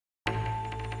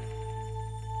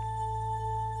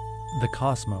The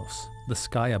cosmos, the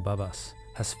sky above us,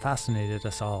 has fascinated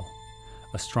us all.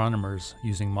 Astronomers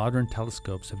using modern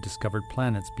telescopes have discovered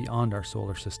planets beyond our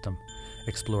solar system,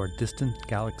 explored distant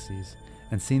galaxies,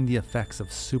 and seen the effects of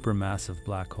supermassive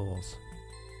black holes.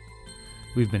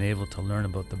 We've been able to learn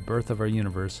about the birth of our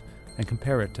universe and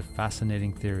compare it to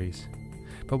fascinating theories.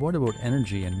 But what about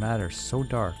energy and matter so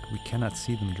dark we cannot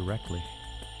see them directly?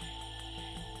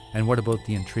 And what about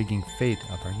the intriguing fate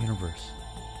of our universe?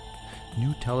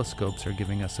 New telescopes are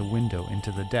giving us a window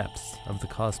into the depths of the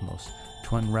cosmos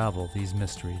to unravel these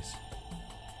mysteries.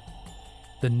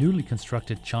 The newly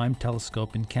constructed CHIME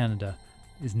telescope in Canada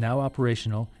is now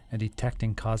operational and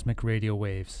detecting cosmic radio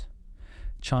waves.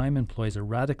 CHIME employs a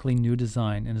radically new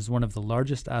design and is one of the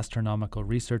largest astronomical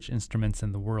research instruments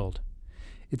in the world.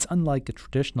 It's unlike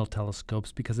traditional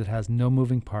telescopes because it has no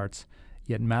moving parts,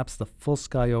 yet maps the full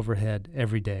sky overhead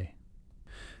every day.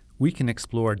 We can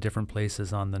explore different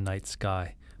places on the night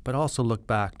sky, but also look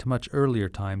back to much earlier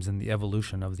times in the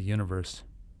evolution of the universe.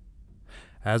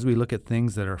 As we look at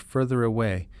things that are further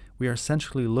away, we are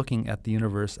essentially looking at the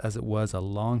universe as it was a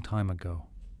long time ago.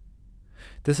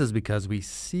 This is because we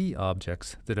see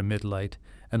objects that emit light,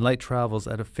 and light travels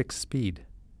at a fixed speed.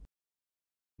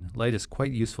 Light is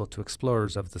quite useful to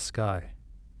explorers of the sky.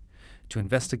 To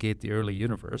investigate the early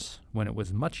universe, when it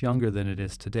was much younger than it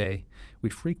is today, we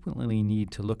frequently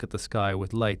need to look at the sky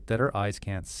with light that our eyes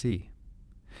can't see.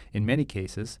 In many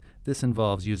cases, this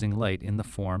involves using light in the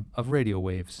form of radio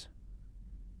waves.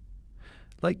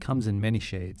 Light comes in many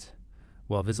shades.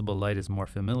 While visible light is more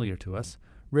familiar to us,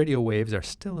 radio waves are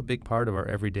still a big part of our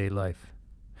everyday life.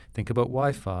 Think about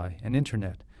Wi-Fi and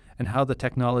Internet, and how the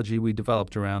technology we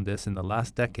developed around this in the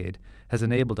last decade has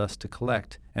enabled us to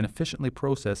collect and efficiently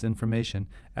process information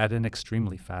at an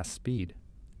extremely fast speed.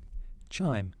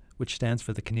 CHIME, which stands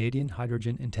for the Canadian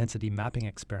Hydrogen Intensity Mapping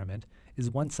Experiment,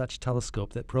 is one such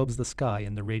telescope that probes the sky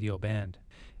in the radio band.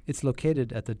 It's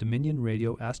located at the Dominion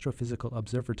Radio Astrophysical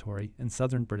Observatory in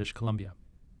southern British Columbia.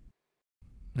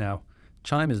 Now,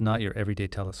 CHIME is not your everyday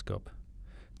telescope.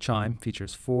 CHIME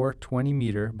features four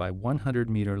 20-meter by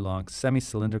 100-meter long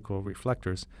semi-cylindrical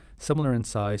reflectors similar in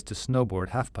size to snowboard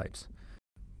halfpipes,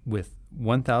 with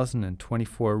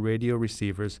 1,024 radio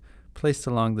receivers placed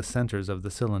along the centers of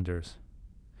the cylinders.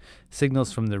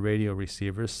 Signals from the radio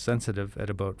receivers, sensitive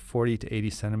at about 40 to 80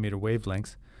 centimeter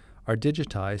wavelengths, are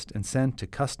digitized and sent to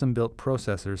custom-built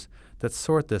processors that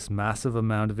sort this massive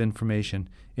amount of information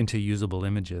into usable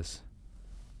images.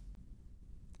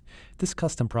 This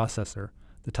custom processor,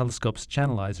 the telescope's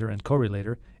channelizer and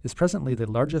correlator, is presently the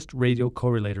largest radio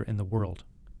correlator in the world.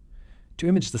 To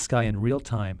image the sky in real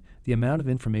time, the amount of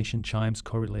information CHIME's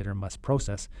correlator must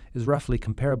process is roughly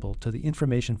comparable to the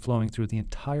information flowing through the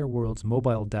entire world's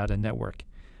mobile data network,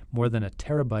 more than a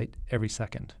terabyte every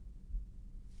second.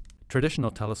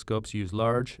 Traditional telescopes use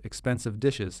large, expensive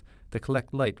dishes that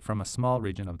collect light from a small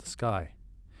region of the sky.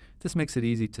 This makes it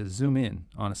easy to zoom in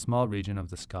on a small region of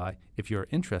the sky if you're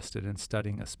interested in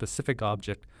studying a specific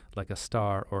object like a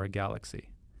star or a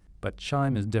galaxy. But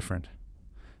CHIME is different.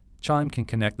 CHIME can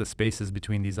connect the spaces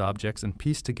between these objects and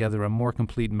piece together a more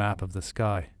complete map of the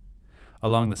sky.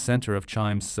 Along the center of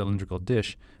CHIME's cylindrical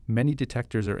dish, many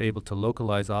detectors are able to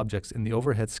localize objects in the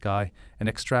overhead sky and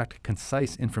extract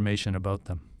concise information about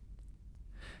them.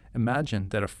 Imagine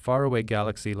that a faraway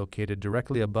galaxy located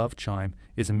directly above CHIME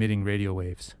is emitting radio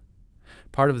waves.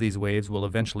 Part of these waves will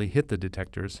eventually hit the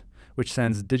detectors, which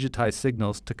sends digitized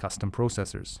signals to custom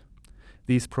processors.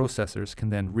 These processors can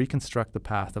then reconstruct the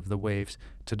path of the waves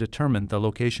to determine the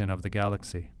location of the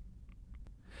galaxy.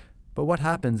 But what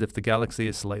happens if the galaxy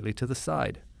is slightly to the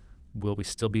side? Will we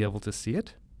still be able to see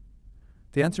it?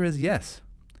 The answer is yes.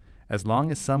 As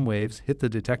long as some waves hit the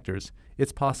detectors,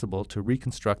 it's possible to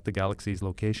reconstruct the galaxy's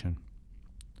location.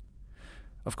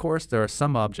 Of course, there are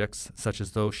some objects, such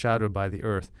as those shadowed by the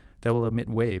Earth, that will emit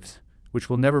waves, which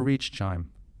will never reach CHIME.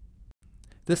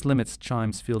 This limits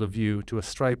CHIME's field of view to a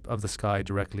stripe of the sky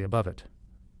directly above it.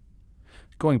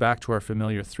 Going back to our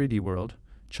familiar 3D world,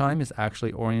 CHIME is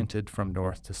actually oriented from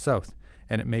north to south,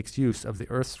 and it makes use of the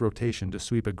Earth's rotation to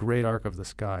sweep a great arc of the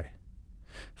sky.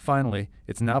 Finally,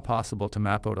 it's now possible to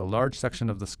map out a large section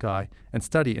of the sky and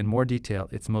study in more detail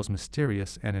its most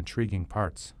mysterious and intriguing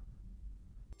parts.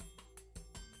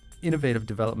 Innovative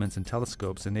developments in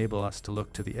telescopes enable us to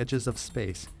look to the edges of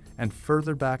space and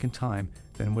further back in time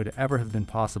than would ever have been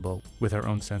possible with our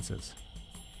own senses.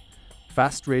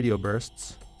 Fast radio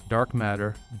bursts, dark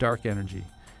matter, dark energy,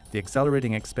 the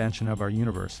accelerating expansion of our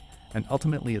universe, and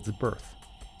ultimately its birth.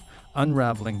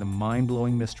 Unraveling the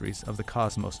mind-blowing mysteries of the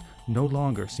cosmos no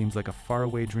longer seems like a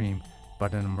faraway dream,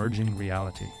 but an emerging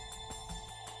reality.